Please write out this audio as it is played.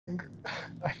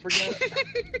I forget.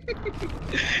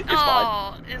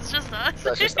 Oh, it's just us.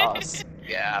 That's just us.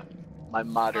 Yeah. My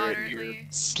moderate here, Moderately.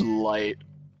 slight.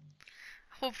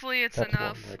 Hopefully it's That's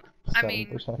enough. what, like I mean,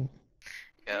 7%.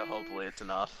 Yeah, hopefully it's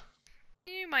enough.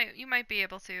 you might be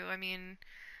able to. I mean,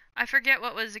 I forget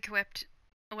what was equipped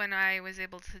when I was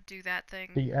able to do that thing.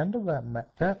 The end of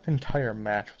that entire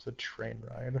match was a train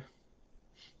ride.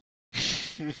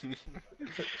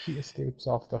 He escapes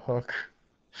off the hook.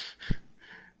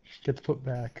 Gets put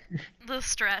back. The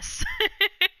stress.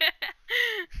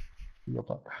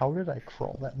 How did I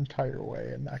crawl that entire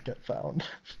way and not get found?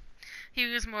 He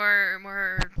was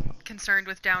more concerned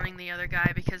with downing the other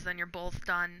guy because then you're both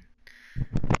done.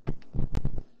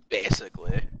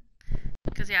 Basically.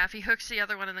 Because yeah, if he hooks the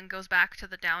other one and then goes back to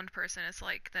the downed person, it's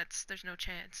like there's no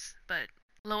chance. But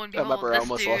lo and I behold, remember I this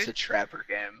almost dude. lost a trapper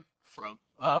game from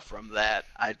that.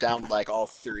 I downed like all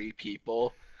 3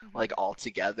 people, like all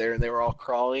together, and they were all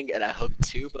crawling, and I hooked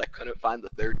 2, but I couldn't find the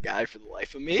 3rd guy for the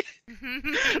life of me.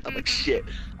 I'm like, shit.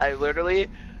 I literally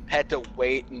had to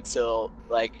wait until,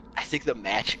 like, I think the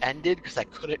match ended because I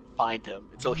couldn't find him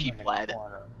until he bled.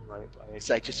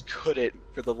 So I just couldn't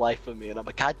for the life of me, and I'm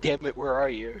like, God damn it, where are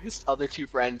you? His other 2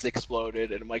 friends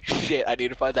exploded, and I'm like, shit, I need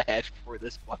to find the hatch before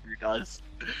this fucker does.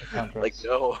 Like,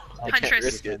 no, I can't Huntress.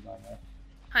 risk it.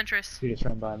 Huntress. She just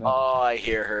ran by me. Oh, I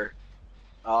hear her.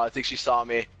 Oh, I think she saw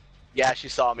me. Yeah, she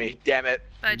saw me. Damn it.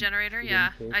 By generator? Yeah,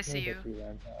 I see you.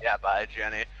 Yeah, bye,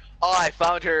 Jenny. Oh, I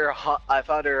found her. I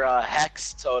found her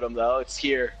hex totem though. It's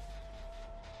here.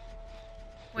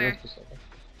 Where?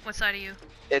 What side of you?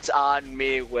 It's on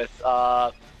me with.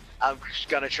 I'm just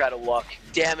gonna try to look.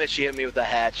 Damn it, she hit me with a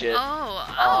hatchet.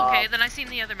 Oh, okay. Then I seen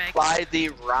the other mech. By the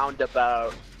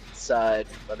roundabout side,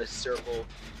 by the circle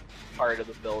part of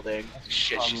the building.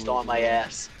 Shit, she's still on my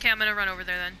ass. Okay, I'm gonna run over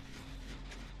there then.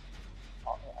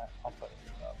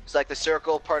 It's like the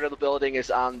circle part of the building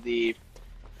is on the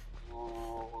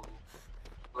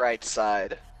right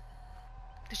side.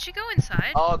 Did she go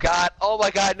inside? Oh god, oh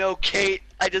my god, no, Kate!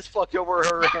 I just fucked over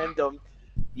her random.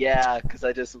 Yeah, because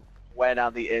I just went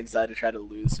on the inside to try to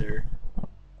lose her.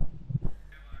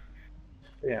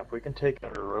 Yeah, if we can take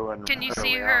her ruin. Can you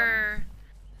see her?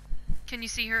 Can you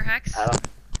see her hex?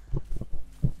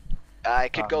 I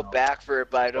could go back for it,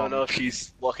 but I don't know if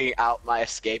she's looking out my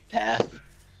escape path.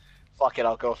 Fuck it,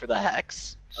 I'll go for the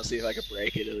hex. I'll see if I can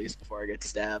break it at least before I get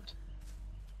stabbed.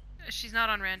 She's not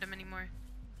on random anymore.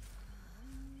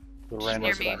 The She's random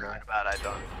near me. About I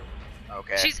don't.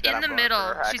 Okay. She's then in I'm the going for middle.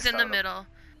 her hex She's in the totem. middle.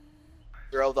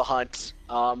 Throw the hunt.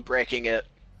 Breaking it.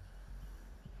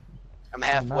 I'm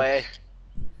halfway.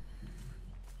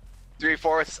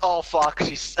 3/4. Oh fuck!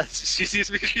 She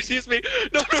sees me. She sees me.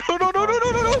 No!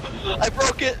 I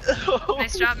broke it. Oh,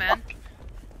 Nice job, man.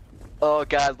 Oh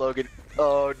god, Logan.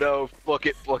 Oh no! Book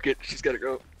it. She's gotta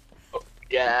go. Oh,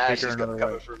 yeah, Take her she's gonna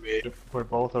another come for me. We're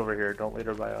both over here. Don't lead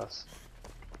her by us.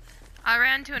 I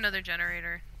ran to another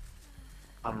generator.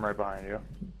 I'm right behind you.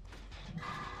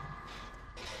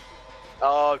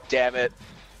 Oh damn it!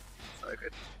 So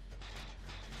good.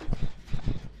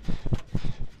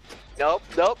 Nope.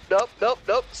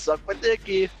 Suck my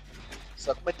dicky.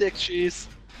 Suck my dick cheese.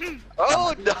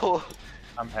 Oh no!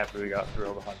 I'm happy we got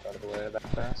through the hunt out of the way that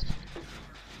fast.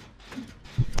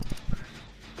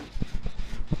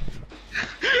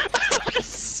 I'm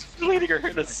just leading her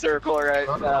in a circle right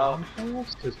now.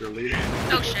 Because you're leading.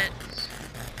 Oh shit.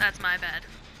 That's my bad.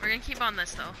 We're gonna keep on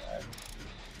this though.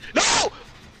 No!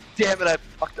 Damn it, I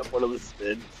fucked up one of the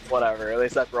spins. Whatever, at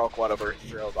least I broke one of her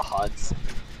throw the hunts.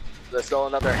 There's still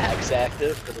another hex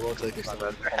active, because it looks like there's still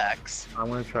another hex. I'm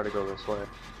gonna try to go this way,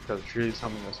 because she's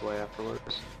coming this way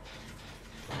afterwards.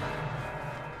 I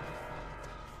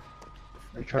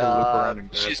try to loop around and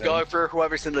grab she's him. going for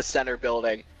whoever's in the center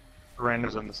building.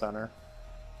 Random's in the center.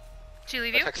 Did she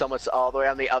leave Looks you? like someone's all the way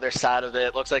on the other side of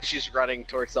it. Looks like she's running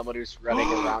towards someone who's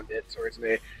running around it towards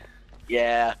me.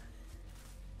 Yeah.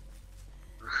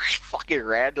 Fucking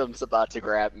random's about to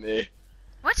grab me.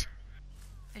 What?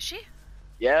 Is she?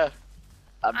 Yeah.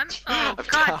 Oh I'm god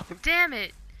down. damn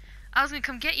it. I was gonna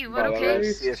come get you, but I'll okay.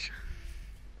 see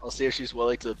if she's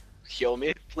willing to heal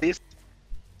me, please.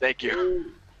 Thank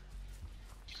you.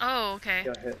 Oh, okay.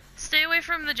 Got hit. Stay away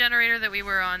from the generator that we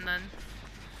were on then.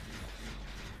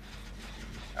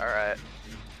 Alright.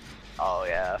 Oh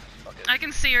yeah. Okay. I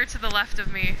can see her to the left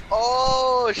of me.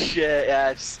 Oh shit,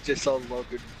 yeah, just saw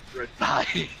Logan right by.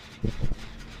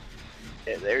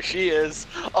 And there she is.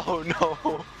 Oh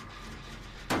no.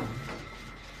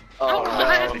 Oh, no.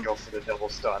 God. I'm gonna go for the double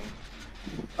stun.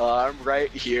 I'm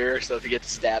right here, so if you get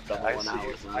stabbed on I one see hour,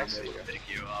 you, I'm I able see to you. pick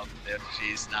you up if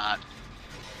she's not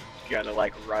gonna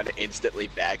like run instantly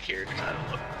back here to try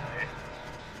to look for me.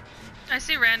 I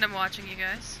see random watching you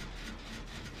guys.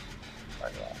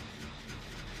 Right, yeah.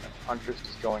 Huntress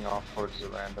is going off towards the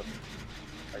random.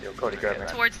 Alright, yo, Cody, grab me.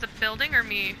 Towards the building or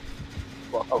me?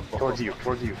 Oh, towards you.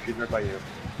 She's right by you.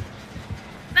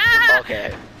 Ah!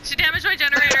 Okay. She damaged my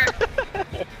generator.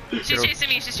 She's chasing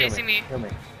me. She's chasing me. Kill me.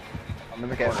 I'm in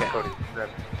the Okay, corner, okay. Cody. Grab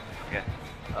me. Okay.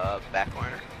 Back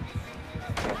corner.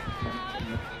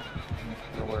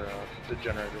 Where the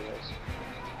generator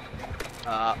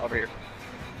was. Over here.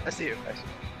 I see you. I see.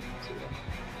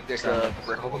 There's Down a there.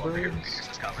 brick wall over here. Use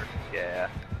this cover. Yeah.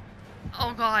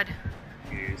 Oh god.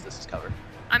 Use this as cover.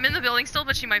 I'm in the building still,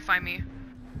 but she might find me.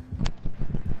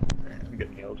 I'm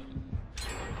getting healed.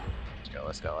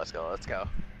 Let's go.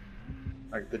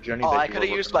 Like the Jenny. Oh, that I you could were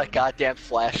have used working my on. goddamn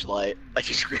flashlight. I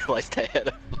just realized I had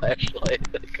a flashlight.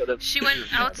 I could have. She went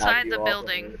outside the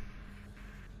building.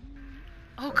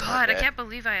 Oh god, I Okay. can't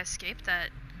believe I escaped that.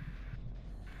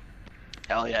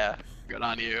 Hell yeah. Good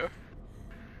on you.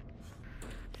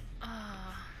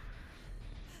 Oh.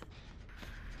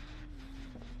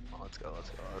 Let's go.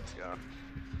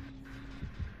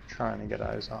 Trying to get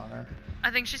eyes on her.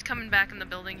 I think she's coming back in the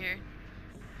building here.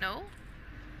 No?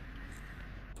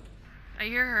 I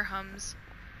hear her hums.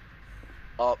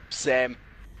 Oh, same.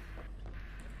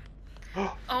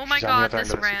 Oh my She's on the god, other this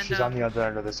end of random. She's on the other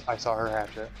end of this. I saw her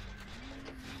hatchet.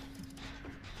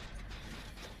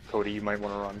 Cody, you might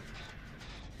want to run.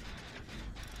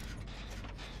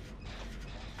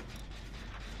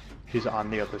 She's on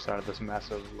the other side of this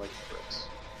massive, like, bricks.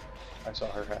 I saw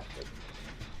her hatchet.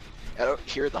 I don't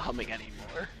hear the humming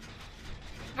anymore.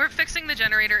 We're fixing the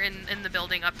generator in the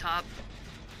building up top.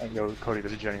 And yo, Cody,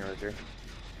 there's a Jenny right here.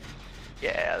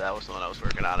 Yeah, that was the one I was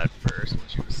working on at first when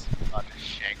she was about to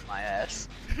shank my ass.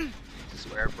 This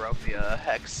is where I broke the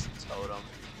hex totem.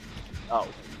 Oh,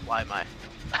 why am I?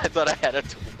 I thought I had a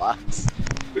toolbox.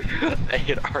 I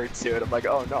hit R2 and I'm like,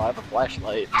 oh no, I have a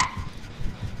flashlight.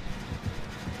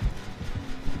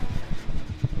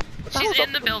 What the hell's She's up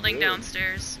in the with building moon?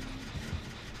 downstairs.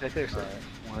 Right there, sir.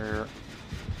 Alright, we're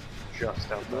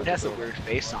just outside. Moon the has a building. weird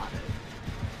face on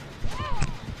it.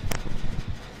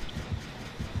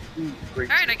 Ooh, great.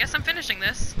 Alright, I guess I'm finishing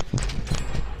this. We're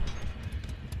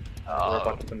Oh,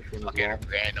 about to finish one as fucking well.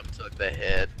 random took the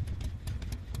hit.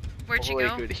 Where'd you Holy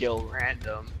go? good heal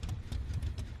random.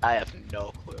 I have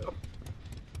no clue.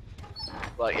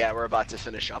 But yeah, we're about to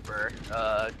finish up her,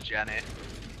 Jenny.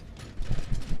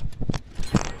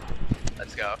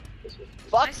 Let's go. This way.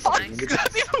 Fuck, Nice, fuck! nice.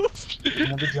 Let me move.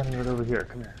 Another Jenny right over here.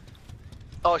 Come here.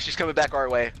 Oh, she's coming back our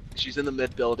way. She's in the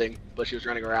mid building, but she was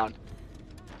running around.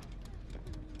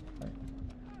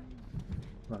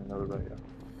 Running over by you.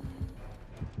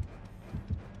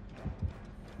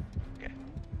 Okay.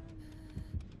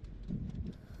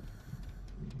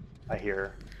 I hear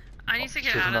her. I need to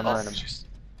get She's out of another this. random. She's...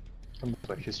 Come this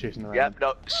way. She's chasing the Yep,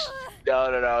 random.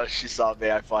 no. She saw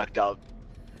me. I fucked up.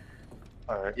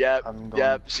 Alright. Yep, I'm going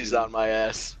yep. to- She's on my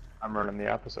ass. I'm running the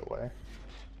opposite way.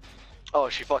 Oh,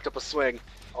 she fucked up a swing.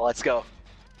 Oh, let's go.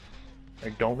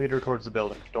 Like, don't lead her towards the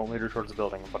building. Don't lead her towards the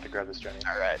building. I'm about to grab this Jenny.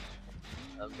 All right.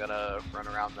 I'm gonna run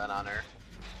around then on her.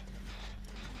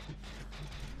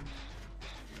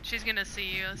 She's gonna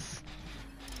see us.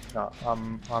 No,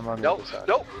 I'm on the Nope, other side.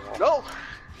 nope, no.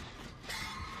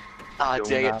 Ah, Do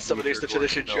dang not it! Somebody lead needs her to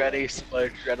finish a towards the building. Drenny so my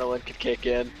adrenaline can kick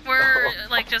in. We're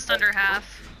like just under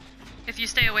half. If you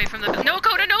stay away from the no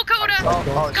Coda, no Coda!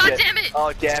 Oh, God shit. damn it!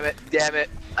 Oh, damn it!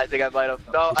 I think I might have.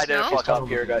 No, I didn't No? fuck up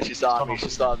here, guys. She saw me.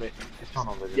 She's tunnel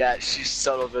vision. Yeah, she's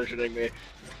subtle visioning me.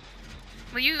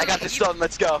 Well, you. I got this done.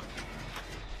 Let's go.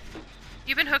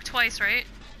 You've been hooked twice, right?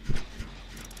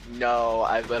 No,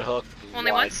 I've been hooked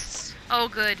Only once? Oh,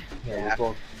 good. Yeah,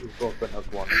 we've both been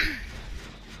hooked once.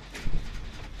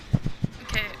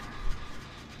 Okay.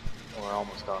 We're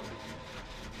almost done.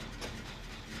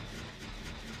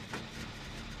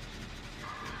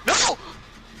 No!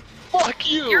 Fuck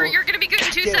you! You're gonna be good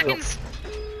in 2 Damn it. seconds.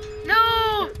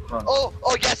 No. Run. Oh,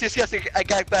 yes. I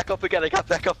got back up again.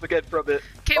 From it.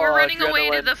 Okay, we're Oh, running away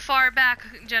to adrenaline. the far back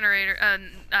generator.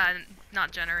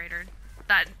 Not generator.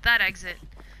 That exit.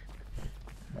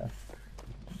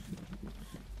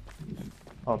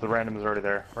 Oh, the random is already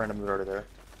there. All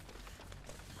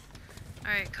All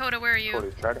right, Coda, where are you?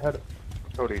 Cody, try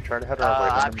to head our way.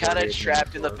 Random's I'm kind already of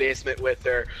trapped in the floor. basement with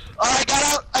her. Oh, I got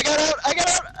out!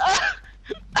 Ah!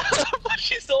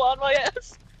 She's still on my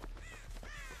ass.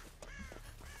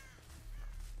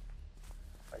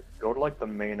 Like, go to like the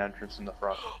main entrance in the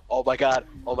front. Oh my god!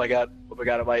 I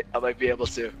might be able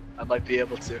to.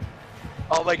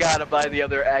 Oh my god! I'm by the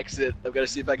other exit. I'm gonna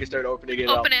see if I can start opening it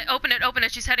up. Open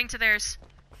it. She's heading to theirs.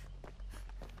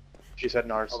 She's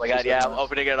heading ours. Oh my god! Yeah, I'm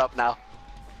opening it up now.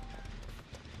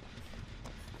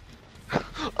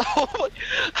 Oh my,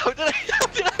 how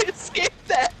did I escape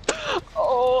that?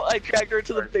 Oh, I dragged her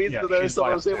to the basement there, so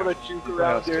I was able to juke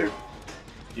around here.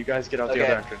 You guys get out the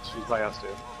other entrance. She's by us too.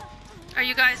 Are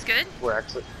you guys good? We're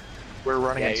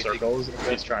running in circles and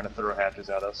he's trying to throw hatches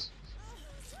at us.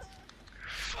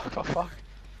 Fuck.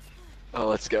 Oh,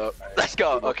 let's go. Let's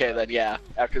go. Okay, then yeah.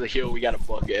 After the heal, we gotta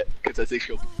book it because I think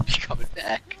she'll be coming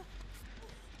back.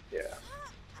 Yeah.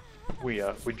 We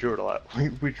drew it a lot.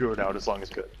 We drew it out as long as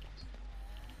good.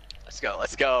 Let's go.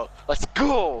 Let's go. Let's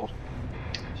go.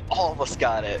 All of us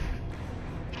got it.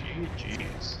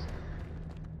 GG's.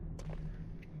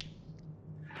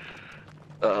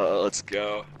 Let's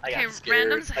go. Okay, got scared.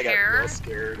 Random's I got hair. real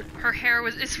scared. Her hair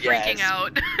is freaking Yes.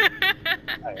 out.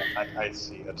 I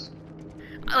see it.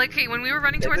 Like, hey, when we were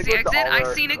running They towards the think with exit, all I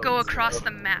our seen it go codes, across though.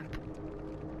 the map.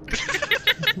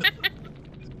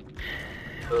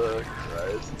 Oh,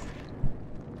 Christ.